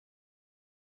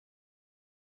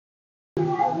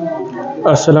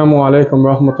Assalamu alaikum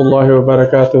rahmatullahi wa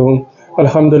barakatuhu.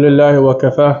 Alhamdulillah wa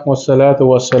kafah wa salatu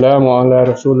wa salamu ala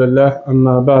rasulillah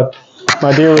amma ba'd.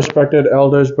 My dear respected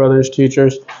elders, brothers,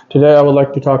 teachers, today I would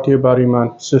like to talk to you about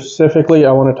Iman. Specifically,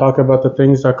 I want to talk about the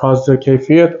things that cause the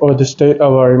kayfiyat or the state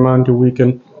of our Iman to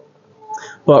weaken.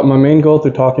 But my main goal to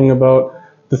talking about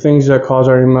the things that cause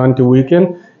our Iman to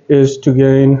weaken is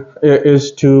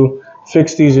to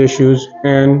fix these issues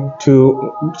and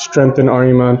to strengthen our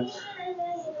Iman.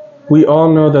 We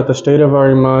all know that the state of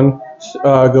our Iman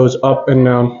goes up and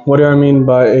down. What do I mean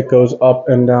by it goes up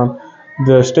and down?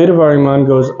 The state of our Iman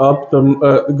goes up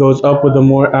with the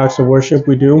more acts of worship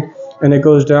we do, and it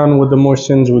goes down with the more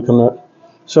sins we commit.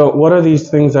 So, what are these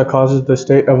things that causes the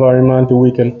state of our Iman to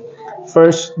weaken?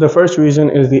 The first reason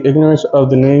is the ignorance of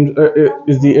the names,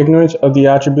 is the ignorance of the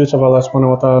attributes of Allah subhanahu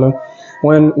wa ta'ala.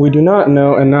 When we do not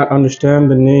know and not understand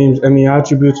the names and the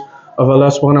attributes of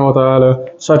Allah subhanahu wa ta'ala,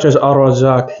 such as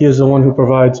Ar-Razzaq, He is the one who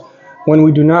provides. When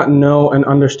we do not know and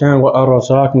understand what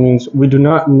Ar-Razzaq means, we do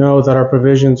not know that our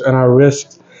provisions and our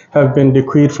risks have been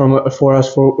decreed for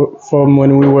us from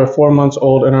when we were 4 months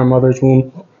old in our mother's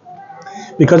womb.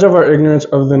 Because of our ignorance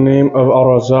of the name of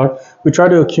Ar-Razzaq, we try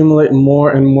to accumulate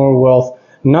more and more wealth,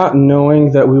 not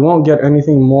knowing that we won't get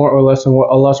anything more or less than what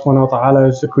Allah subhanahu wa ta'ala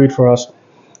has decreed for us.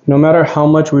 No matter how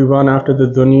much we run after the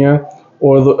dunya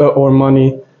or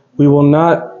money, we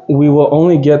will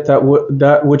only get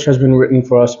that which has been written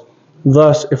for us.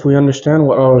 Thus, if we understand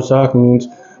what Ar-Razzaq means,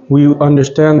 we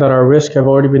understand that our risk have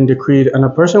already been decreed, and a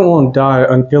person won't die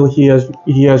until he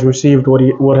has received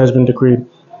what has been decreed.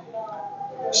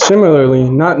 Similarly,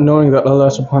 not knowing that Allah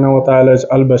subhanahu wa ta'ala is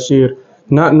Al-Basir,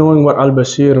 not knowing what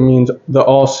Al-Basir means, the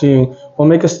all-seeing, will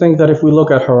make us think that if we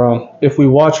look at haram, if we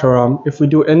watch haram, if we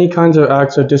do any kinds of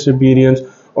acts of disobedience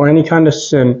or any kind of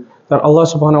sin, that Allah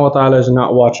subhanahu wa ta'ala is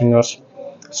not watching us.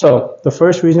 So, the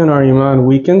first reason our Iman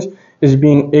weakens is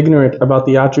being ignorant about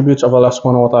the attributes of Allah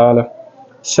subhanahu wa ta'ala.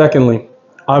 Secondly,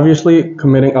 obviously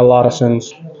committing a lot of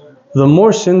sins. The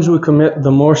more sins we commit,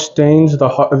 the more stains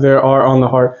there are on the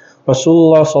heart.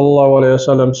 Rasulullah sallallahu alaihi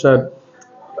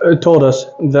wasallam told us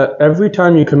that every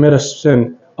time you commit a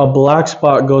sin, a black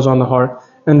spot goes on the heart,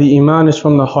 and the Iman is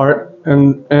from the heart,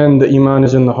 and the Iman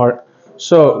is in the heart.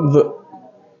 So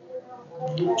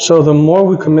the more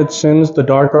we commit sins, the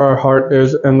darker our heart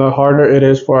is, and the harder it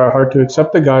is for our heart to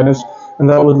accept the guidance, and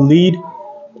that would lead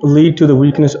to the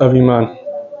weakness of Iman.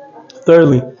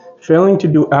 Thirdly, failing to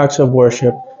do acts of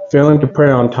worship, failing to pray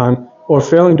on time, or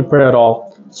failing to pray at all.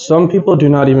 Some people do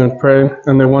not even pray,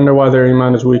 and they wonder why their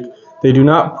Iman is weak. They do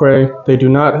not pray, they do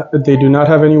not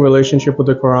have any relationship with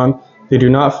the Quran, they do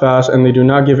not fast, and they do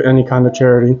not give any kind of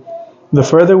charity. The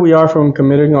further we are from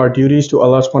committing our duties to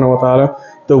Allah subhanahu wa ta'ala,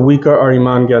 the weaker our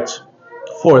Iman gets.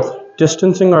 Fourth,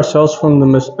 distancing ourselves from the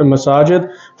masajid,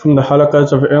 from the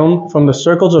halaqas of ilm, from the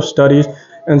circles of studies,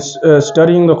 and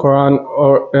studying the Quran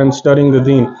and studying the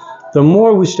deen. The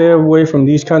more we stay away from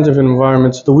these kinds of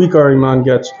environments, the weaker our Iman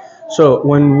gets. So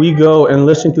when we go and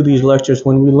listen to these lectures,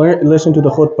 when we listen to the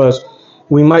khutbahs,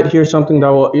 we might hear something that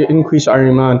will increase our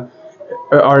Iman,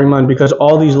 because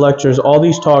all these lectures, all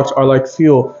these talks are like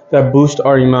fuel that boost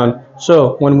our Iman.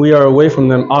 So when we are away from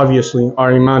them, obviously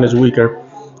our Iman is weaker.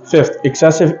 Fifth,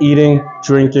 excessive eating,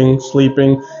 drinking,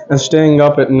 sleeping, and staying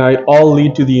up at night all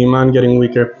lead to the Iman getting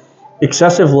weaker.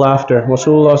 Excessive laughter.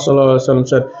 Rasulullah sallallahu alaihi wasallam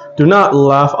said, "Do not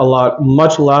laugh a lot.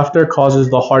 Much laughter causes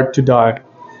the heart to die."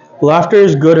 Laughter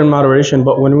is good in moderation,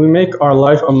 but when we make our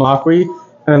life a mockery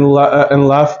and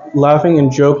laughing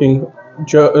and joking,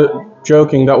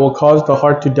 that will cause the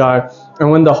heart to die.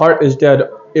 And when the heart is dead,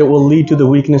 it will lead to the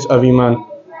weakness of Iman.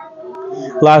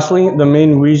 Lastly, the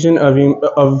main reason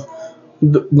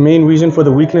for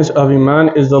the weakness of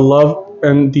Iman is the love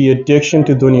and the addiction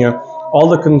to dunya. All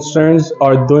the concerns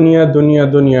are dunya, dunya,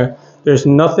 dunya. There's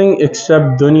nothing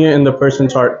except dunya in the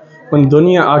person's heart. When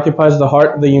dunya occupies the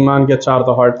heart, the Iman gets out of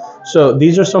the heart. So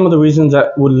these are some of the reasons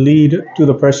that would lead to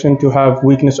the person to have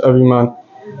weakness of Iman.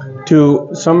 To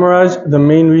summarize, the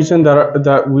main reason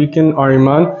that weaken our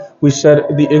Iman, we said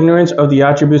the ignorance of the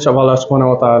attributes of Allah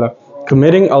subhanahu wa ta'ala,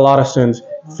 committing a lot of sins,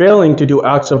 failing to do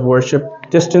acts of worship,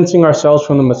 distancing ourselves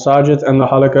from the masajids and the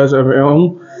halaqas of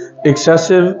ilm,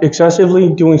 excessively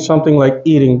doing something like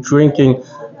eating, drinking,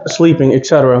 sleeping,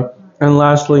 etc. And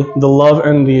lastly, the love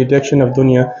and the addiction of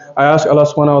dunya. I ask Allah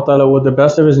subhanahu wa ta'ala with the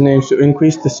best of His names to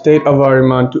increase the state of our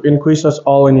Iman, to increase us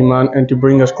all in Iman, and to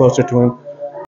bring us closer to Him.